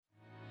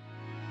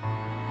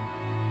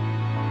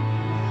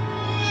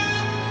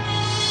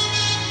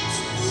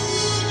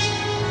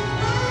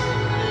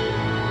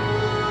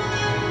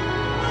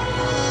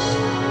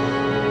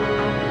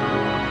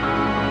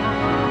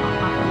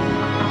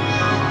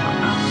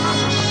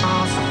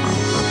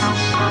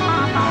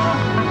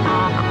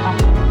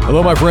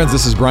Hello, my friends.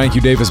 This is Brian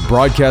Q. Davis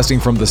broadcasting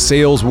from the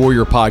Sales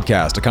Warrior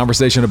Podcast, a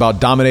conversation about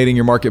dominating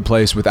your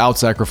marketplace without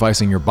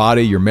sacrificing your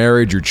body, your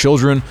marriage, your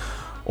children,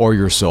 or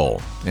your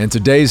soul. And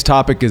today's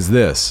topic is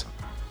this: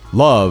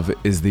 love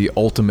is the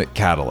ultimate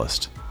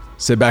catalyst.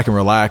 Sit back and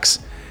relax,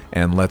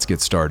 and let's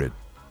get started.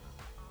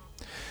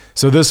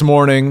 So this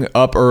morning,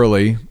 up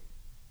early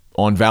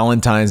on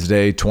Valentine's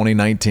Day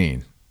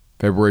 2019,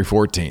 February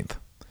 14th,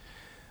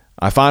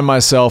 I find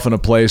myself in a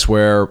place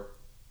where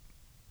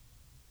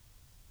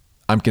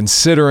I'm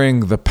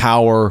considering the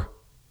power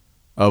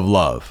of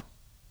love.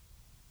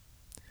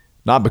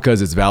 Not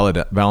because it's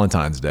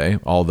Valentine's Day,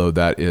 although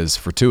that is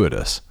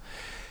fortuitous.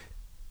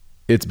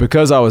 It's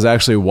because I was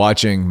actually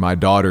watching my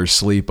daughters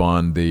sleep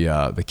on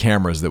the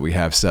cameras that we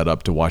have set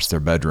up to watch their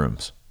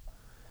bedrooms.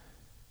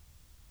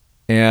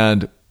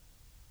 And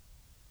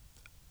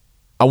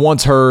I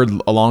once heard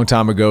a long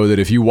time ago that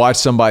if you watch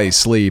somebody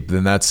sleep,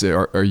 then that's it.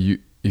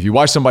 If you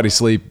watch somebody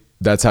sleep,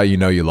 that's how you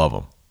know you love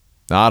them.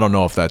 Now, I don't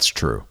know if that's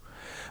true.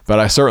 But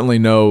I certainly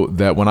know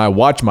that when I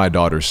watch my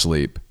daughters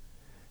sleep,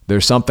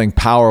 there's something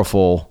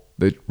powerful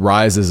that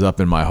rises up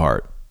in my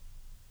heart.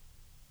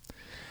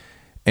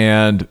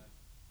 And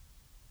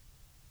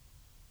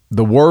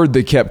the word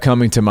that kept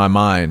coming to my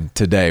mind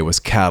today was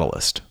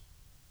catalyst.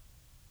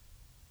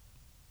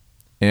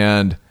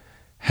 And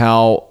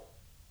how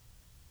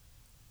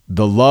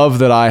the love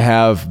that I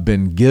have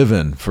been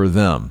given for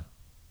them,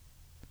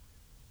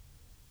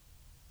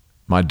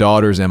 my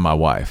daughters and my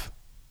wife,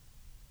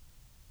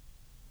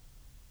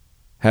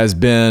 has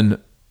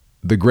been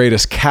the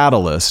greatest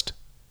catalyst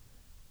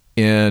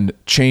in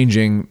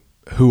changing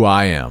who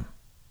I am.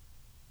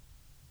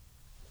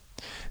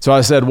 So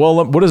I said,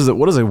 well, what does the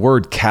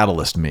word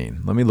catalyst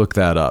mean? Let me look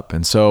that up.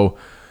 And so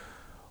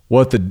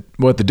what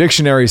the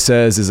dictionary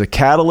says is a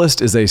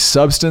catalyst is a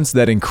substance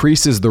that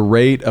increases the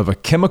rate of a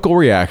chemical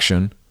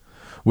reaction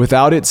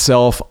without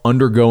itself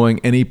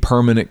undergoing any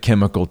permanent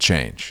chemical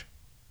change.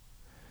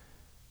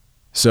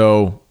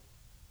 So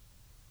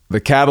the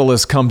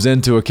catalyst comes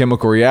into a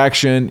chemical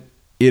reaction,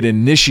 it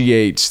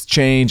initiates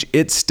change,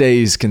 it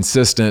stays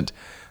consistent,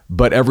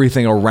 but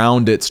everything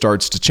around it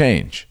starts to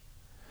change.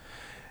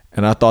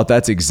 And I thought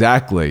that's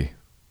exactly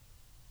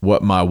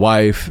what my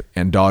wife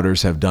and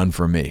daughters have done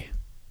for me.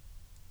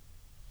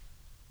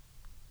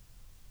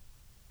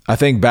 I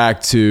think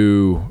back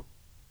to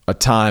a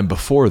time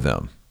before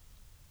them,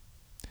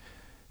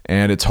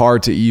 and it's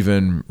hard to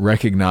even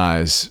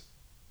recognize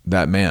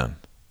that man.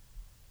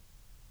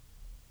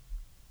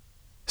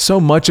 So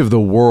much of the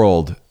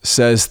world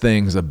says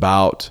things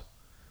about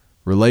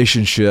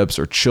relationships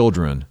or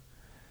children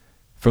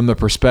from the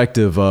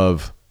perspective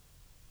of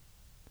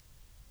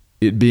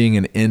it being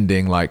an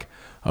ending, like,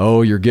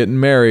 oh, you're getting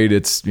married,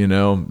 it's,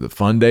 the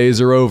fun days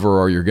are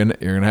over, or you're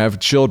gonna have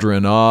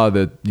children,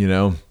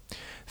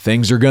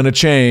 things are gonna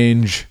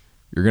change,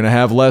 you're gonna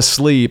have less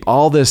sleep,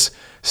 all this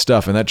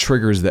stuff, and that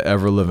triggers the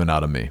ever living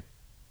out of me.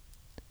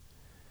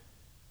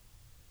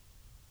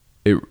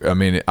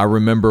 I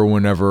remember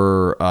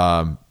whenever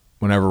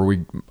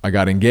I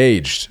got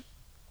engaged,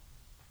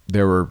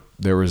 there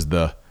was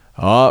the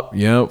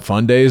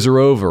fun days are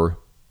over.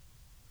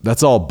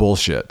 That's all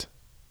bullshit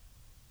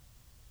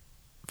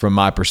from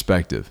my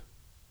perspective.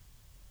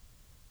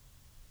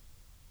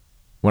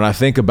 When I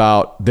think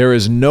about, there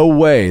is no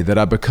way that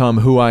I become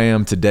who I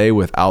am today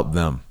without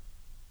them.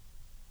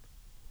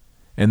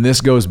 And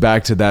this goes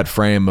back to that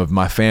frame of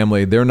my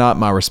family. They're not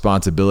my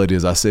responsibility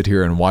as I sit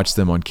here and watch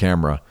them on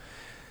camera.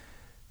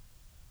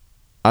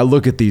 I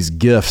look at these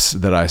gifts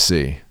that I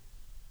see,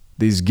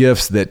 these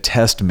gifts that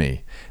test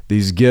me,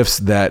 these gifts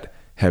that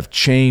have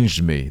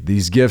changed me,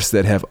 these gifts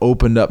that have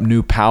opened up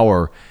new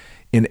power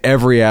in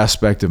every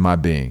aspect of my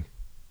being.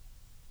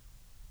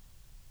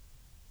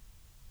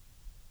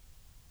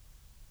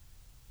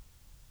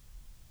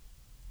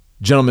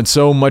 Gentlemen,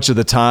 so much of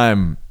the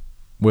time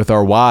with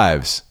our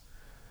wives,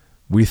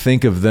 we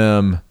think of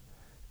them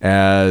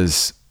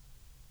as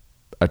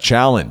a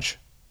challenge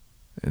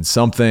and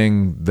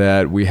something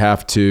that we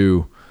have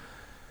to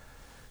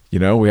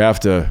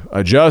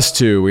adjust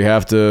to, we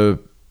have to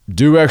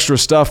do extra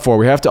stuff for,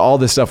 we have to all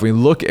this stuff. We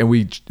look and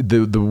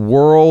the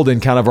world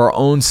and kind of our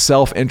own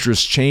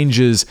self-interest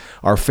changes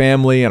our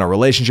family and our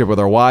relationship with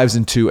our wives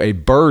into a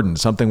burden,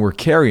 something we're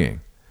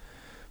carrying.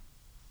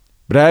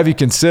 But I have you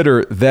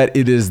consider that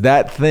it is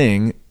that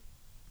thing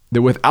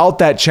that without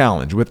that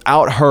challenge,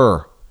 without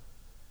her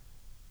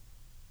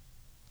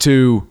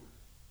to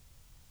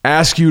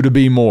ask you to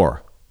be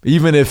more,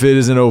 even if it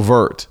isn't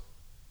overt,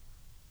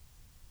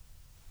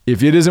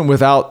 if it isn't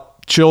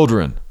without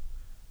children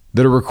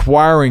that are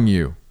requiring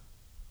you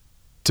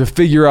to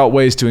figure out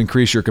ways to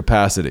increase your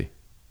capacity,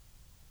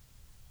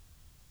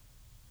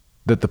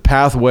 that the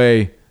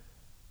pathway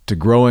to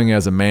growing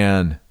as a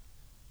man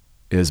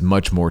is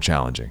much more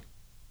challenging.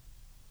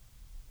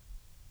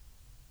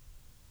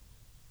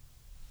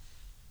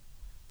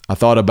 I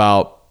thought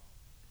about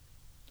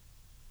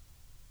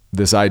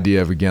this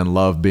idea of, again,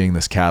 love being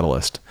this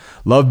catalyst.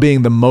 Love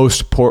being the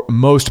most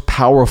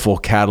powerful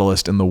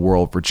catalyst in the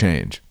world for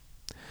change.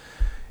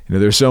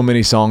 There's so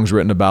many songs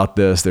written about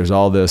this. There's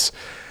all this.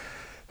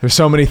 There's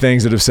so many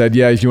things that have said,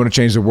 yeah, if you want to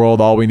change the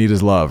world, all we need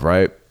is love,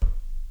 right?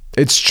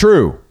 It's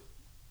true.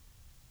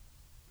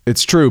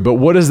 It's true. But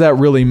what does that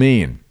really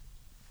mean?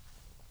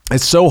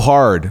 It's so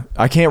hard.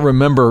 I can't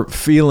remember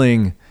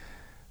feeling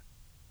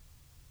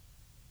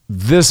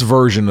this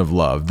version of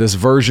love, this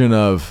version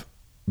of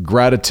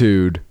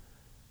gratitude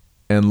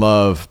and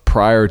love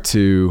prior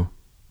to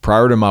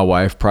my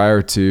wife,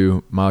 prior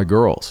to my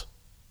girls.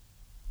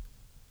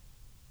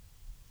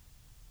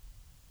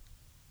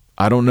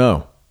 I don't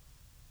know.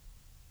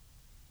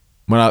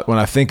 When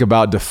I think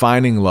about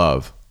defining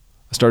love,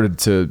 I started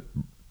to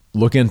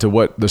look into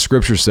what the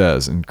scripture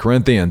says. In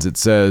Corinthians, it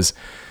says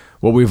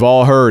what we've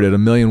all heard at a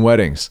million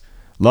weddings.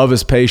 Love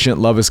is patient,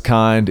 love is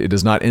kind, it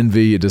does not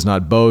envy, it does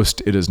not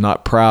boast, it is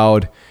not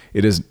proud,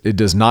 it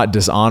does not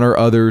dishonor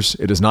others,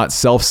 it is not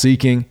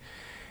self-seeking,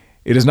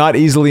 it is not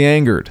easily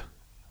angered.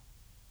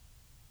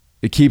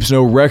 It keeps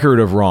no record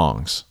of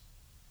wrongs.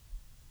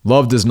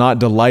 Love does not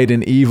delight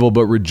in evil,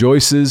 but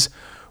rejoices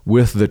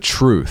with the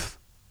truth.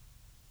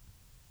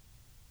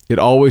 It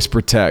always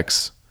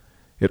protects,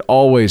 it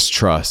always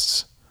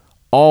trusts,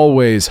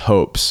 always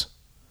hopes,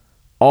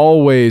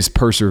 always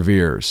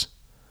perseveres.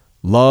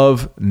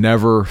 Love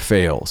never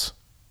fails.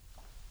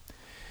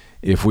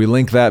 If we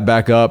link that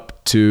back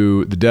up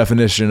to the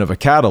definition of a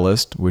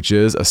catalyst, which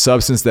is a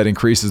substance that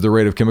increases the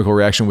rate of chemical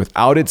reaction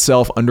without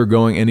itself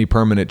undergoing any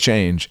permanent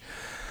change,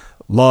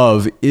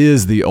 love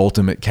is the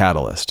ultimate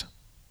catalyst.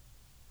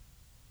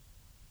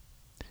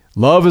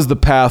 Love is the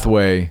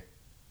pathway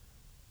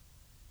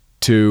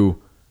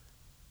to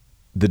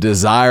the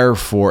desire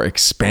for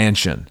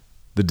expansion,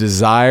 the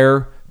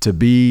desire to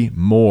be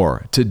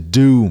more, to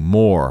do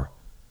more.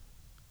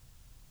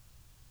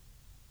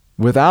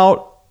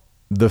 Without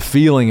the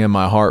feeling in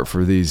my heart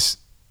for these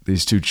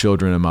two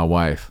children and my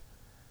wife,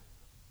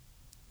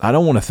 I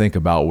don't want to think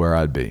about where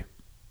I'd be.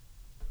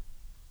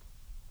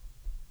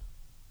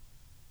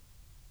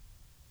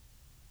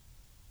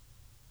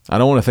 I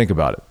don't want to think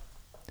about it.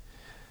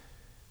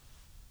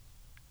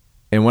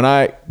 And when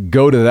I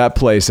go to that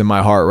place in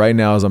my heart right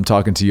now as I'm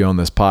talking to you on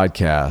this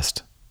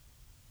podcast,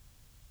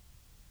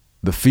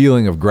 the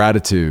feeling of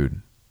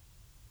gratitude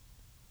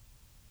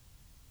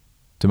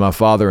to my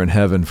Father in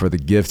heaven for the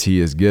gift he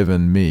has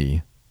given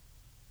me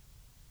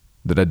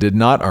that I did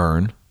not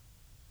earn,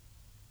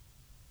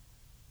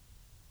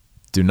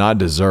 do not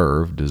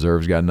deserve.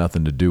 Deserve's got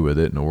nothing to do with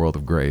it in a world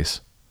of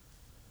grace.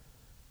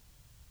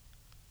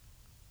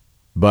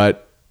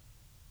 But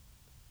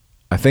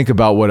I think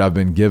about what I've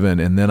been given,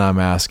 and then I'm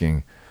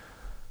asking,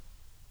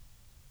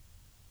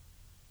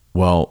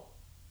 well,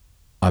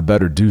 I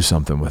better do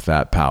something with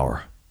that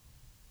power.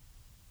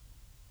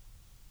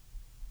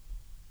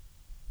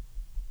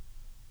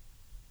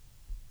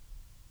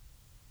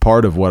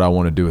 Part of what I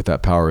want to do with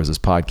that power is this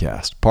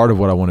podcast. Part of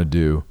what I want to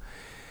do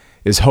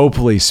is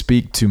hopefully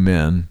speak to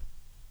men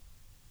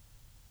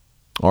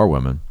or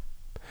women,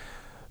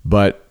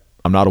 but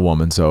I'm not a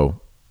woman,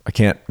 so I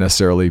can't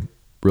necessarily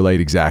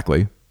relate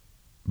exactly.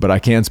 But I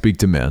can speak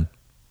to men,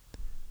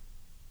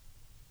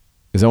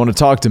 is I want to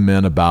talk to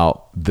men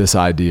about this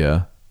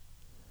idea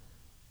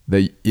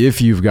that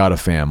if you've got a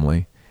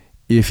family,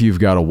 if you've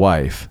got a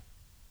wife,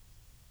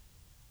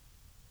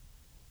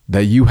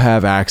 that you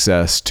have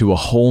access to a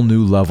whole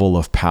new level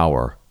of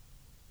power.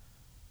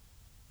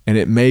 And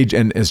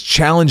and as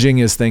challenging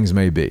as things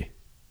may be,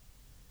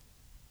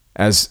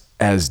 as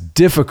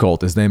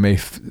difficult as they may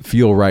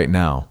feel right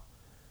now,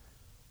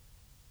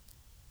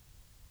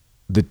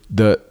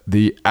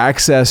 the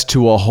access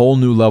to a whole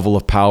new level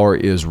of power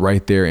is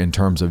right there in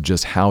terms of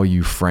just how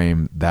you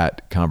frame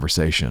that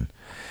conversation.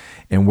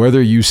 And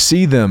whether you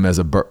see them as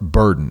a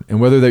burden, and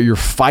whether that you're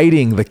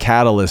fighting the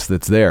catalyst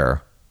that's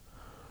there,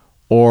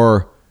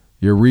 or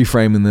you're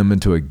reframing them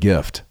into a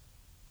gift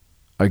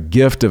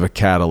of a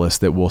catalyst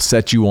that will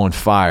set you on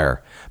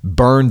fire,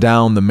 burn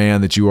down the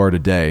man that you are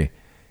today,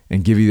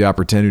 and give you the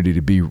opportunity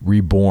to be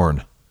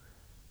reborn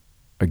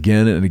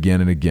again and again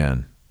and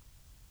again.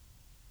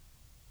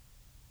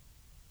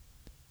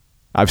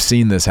 I've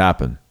seen this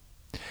happen.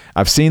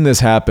 I've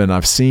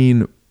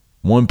seen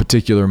one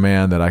particular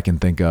man that I can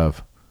think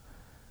of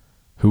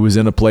who was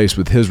in a place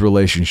with his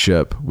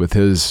relationship, with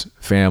his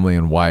family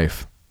and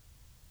wife.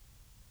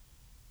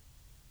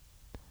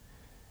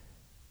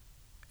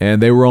 And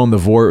they were on the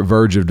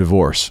verge of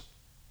divorce.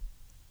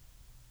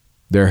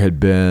 There had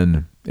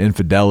been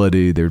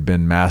infidelity. There had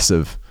been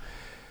massive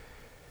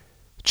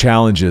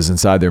challenges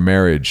inside their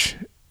marriage.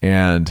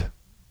 And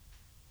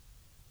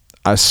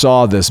I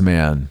saw this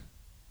man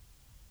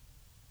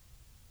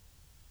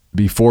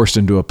be forced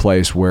into a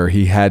place where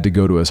he had to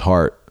go to his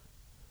heart.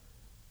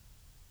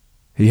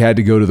 He had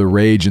to go to the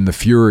rage and the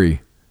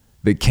fury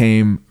that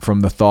came from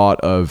the thought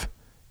of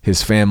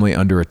his family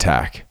under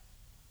attack.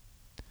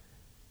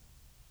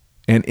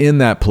 And in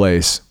that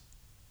place,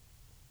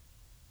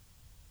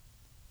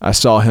 I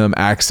saw him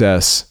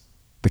access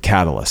the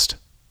catalyst.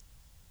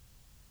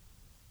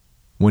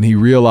 When he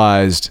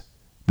realized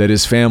that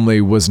his family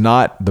was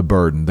not the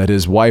burden, that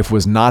his wife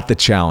was not the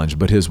challenge,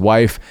 but his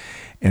wife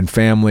and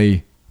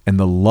family and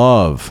the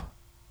love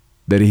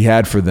that he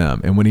had for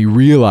them, and when he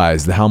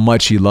realized how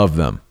much he loved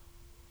them,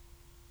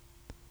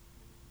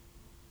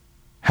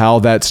 how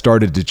that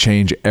started to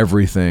change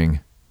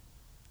everything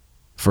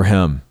for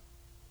him.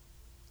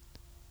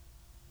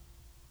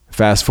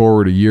 Fast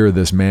forward a year,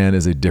 this man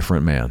is a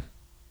different man.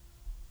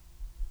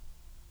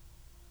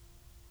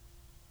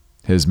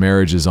 His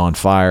marriage is on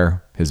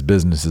fire. His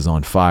business is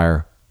on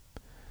fire.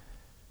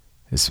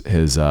 He's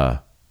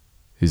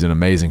in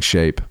amazing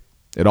shape.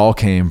 It all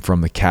came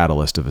from the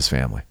catalyst of his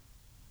family.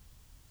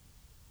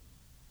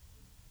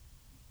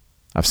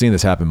 I've seen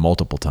this happen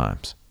multiple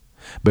times,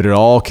 but it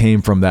all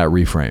came from that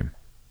reframe.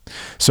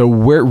 So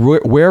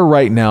where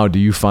right now do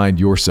you find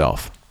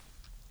yourself?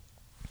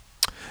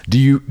 Do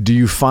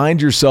you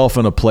find yourself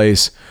in a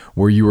place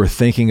where you are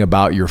thinking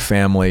about your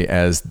family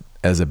as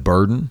a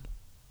burden,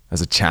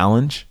 as a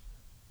challenge?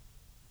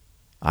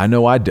 I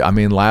know I do. I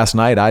mean, last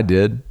night I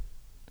did.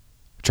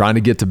 Trying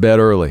to get to bed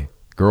early.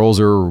 Girls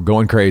are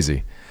going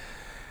crazy.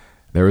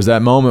 There was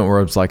that moment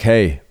where it's like,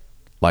 hey,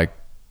 we've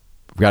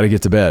got to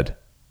get to bed.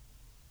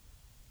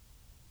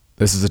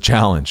 This is a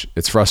challenge.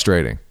 It's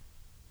frustrating.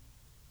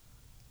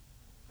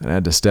 And I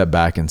had to step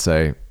back and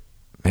say,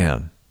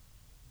 man,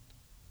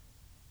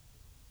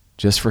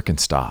 just freaking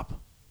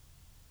stop.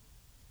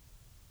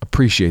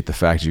 Appreciate the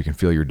fact you can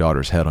feel your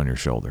daughter's head on your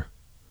shoulder.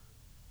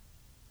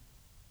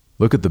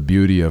 Look at the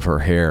beauty of her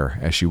hair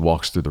as she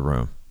walks through the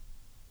room.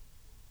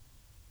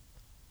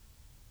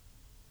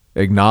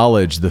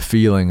 Acknowledge the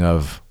feeling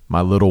of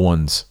my little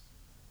one's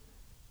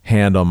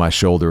hand on my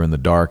shoulder in the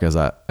dark as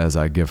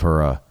I give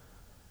her a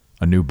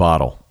new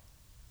bottle.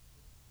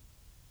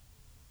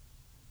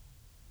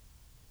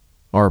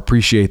 Or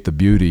appreciate the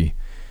beauty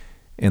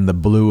in the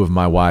blue of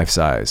my wife's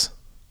eyes.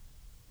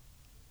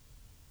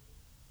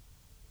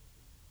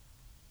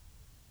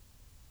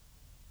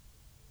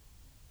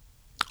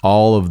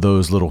 All of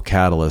those little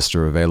catalysts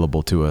are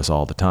available to us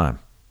all the time.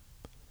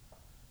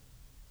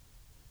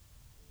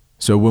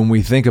 So when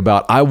we think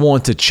about, I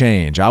want to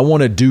change, I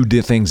want to do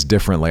things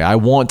differently, I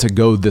want to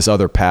go this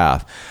other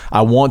path,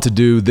 I want to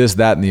do this,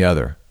 that, and the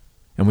other.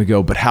 And we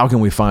go, but how can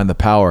we find the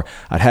power?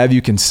 I'd have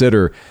you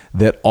consider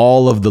that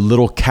all of the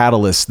little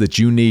catalysts that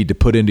you need to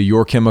put into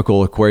your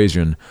chemical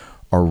equation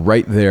are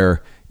right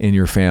there in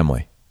your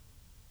family.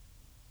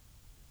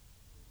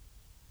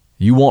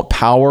 You want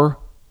power,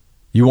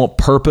 you want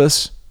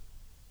purpose,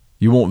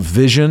 you want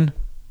vision,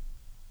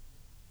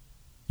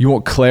 you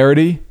want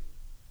clarity.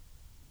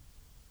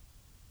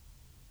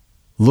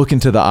 Look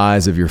into the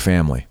eyes of your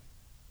family.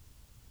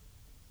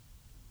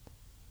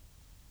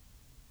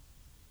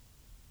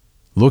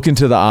 Look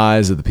into the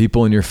eyes of the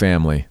people in your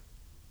family.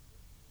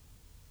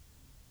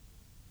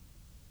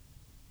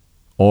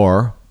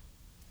 Or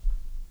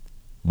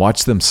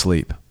watch them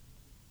sleep.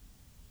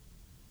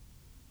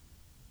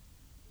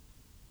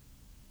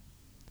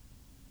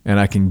 And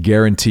I can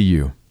guarantee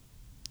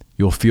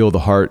you'll feel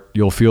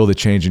the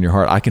change in your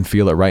heart. I can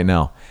feel it right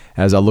now.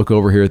 As I look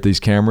over here at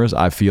these cameras,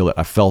 I feel it.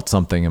 I felt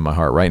something in my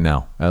heart right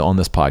now on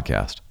this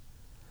podcast.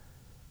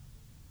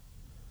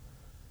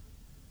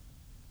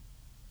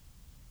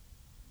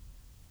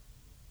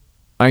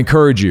 I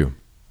encourage you,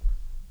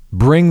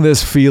 bring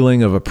this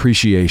feeling of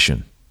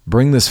appreciation,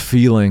 bring this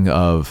feeling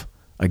of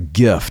a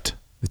gift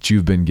that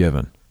you've been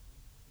given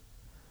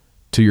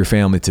to your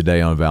family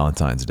today on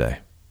Valentine's Day.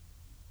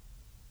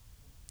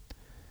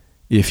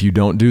 If you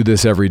don't do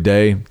this every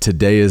day,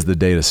 today is the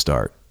day to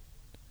start.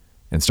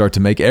 And start to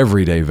make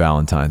every day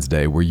Valentine's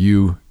Day, where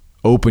you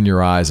open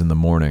your eyes in the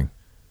morning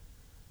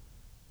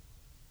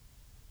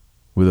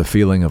with a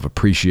feeling of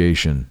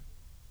appreciation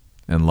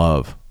and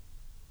love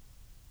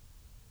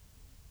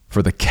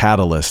for the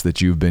catalyst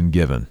that you've been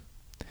given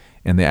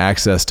and the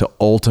access to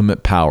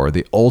ultimate power,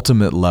 the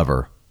ultimate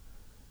lever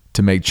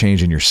to make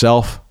change in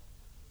yourself,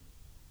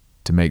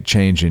 to make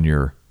change in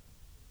your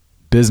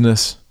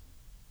business,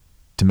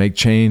 to make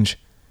change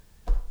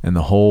in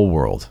the whole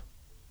world.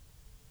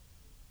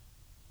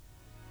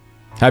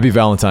 Happy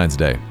Valentine's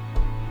Day.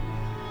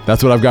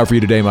 That's what I've got for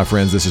you today, my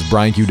friends. This is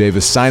Brian Q.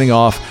 Davis signing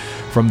off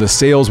from the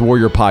Sales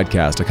Warrior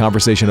Podcast, a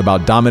conversation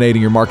about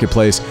dominating your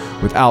marketplace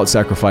without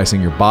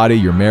sacrificing your body,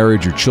 your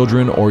marriage, your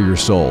children, or your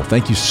soul.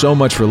 Thank you so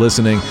much for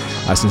listening.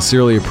 I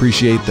sincerely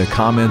appreciate the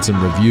comments and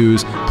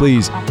reviews.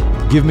 Please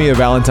give me a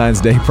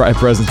Valentine's Day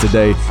present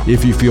today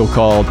if you feel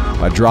called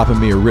by dropping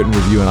me a written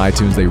review on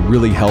iTunes. They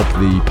really help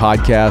the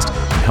podcast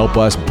and help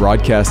us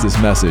broadcast this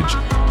message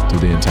to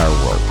the entire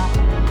world.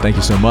 Thank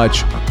you so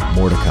much.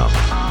 More to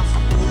come.